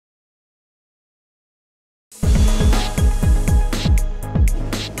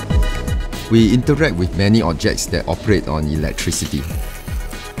We interact with many objects that operate on electricity.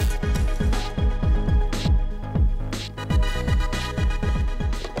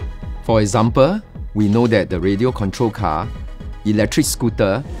 For example, we know that the radio control car, electric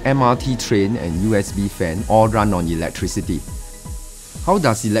scooter, MRT train and USB fan all run on electricity. How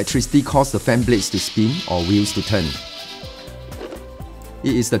does electricity cause the fan blades to spin or wheels to turn?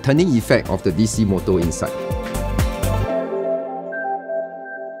 It is the turning effect of the DC motor inside.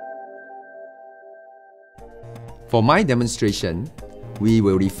 For my demonstration, we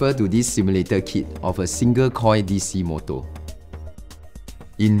will refer to this simulator kit of a single coil DC motor.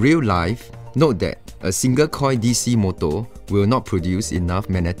 In real life, note that a single coil DC motor will not produce enough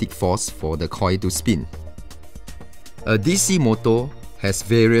magnetic force for the coil to spin. A DC motor has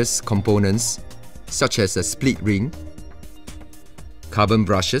various components such as a split ring, carbon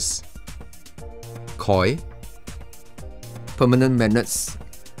brushes, coil, permanent magnets,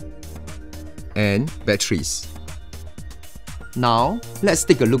 and batteries. Now, let's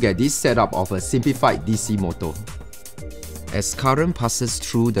take a look at this setup of a simplified DC motor. As current passes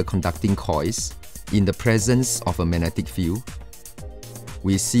through the conducting coils in the presence of a magnetic field,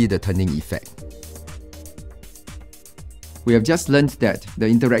 we see the turning effect. We have just learned that the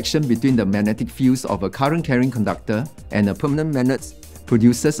interaction between the magnetic fields of a current-carrying conductor and a permanent magnet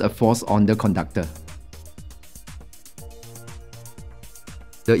produces a force on the conductor.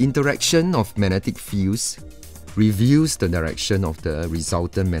 The interaction of magnetic fields reveals the direction of the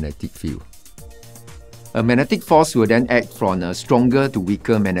resultant magnetic field. A magnetic force will then act from a stronger to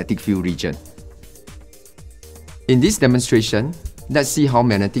weaker magnetic field region. In this demonstration, let's see how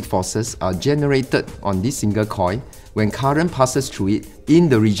magnetic forces are generated on this single coil when current passes through it in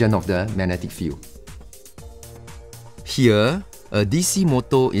the region of the magnetic field. Here, a DC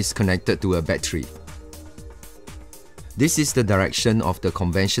motor is connected to a battery. This is the direction of the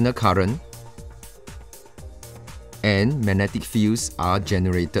conventional current, and magnetic fields are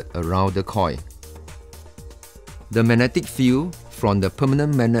generated around the coil. The magnetic field from the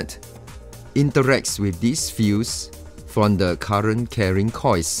permanent magnet interacts with these fields from the current-carrying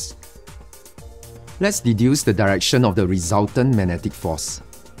coils. Let's deduce the direction of the resultant magnetic force.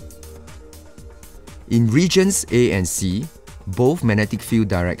 In regions A and C, both magnetic field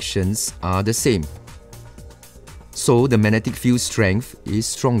directions are the same. So the magnetic field strength is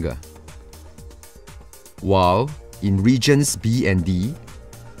stronger. While in regions B and D,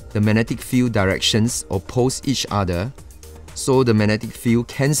 the magnetic field directions oppose each other, so the magnetic field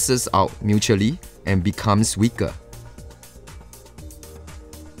cancels out mutually and becomes weaker.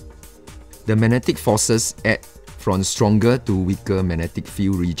 The magnetic forces act from stronger to weaker magnetic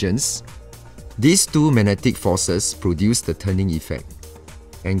field regions. These two magnetic forces produce the turning effect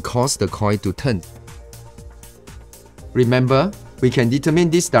and cause the coil to turn. Remember, we can determine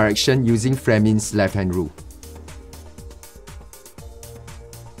this direction using Fleming's left-hand rule.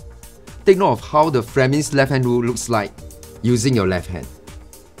 Take note of how the Fleming's left-hand rule looks like using your left hand.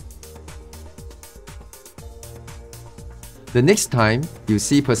 The next time you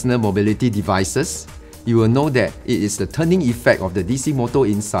see personal mobility devices, you will know that it is the turning effect of the DC motor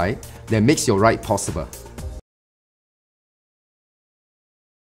inside that makes your ride possible.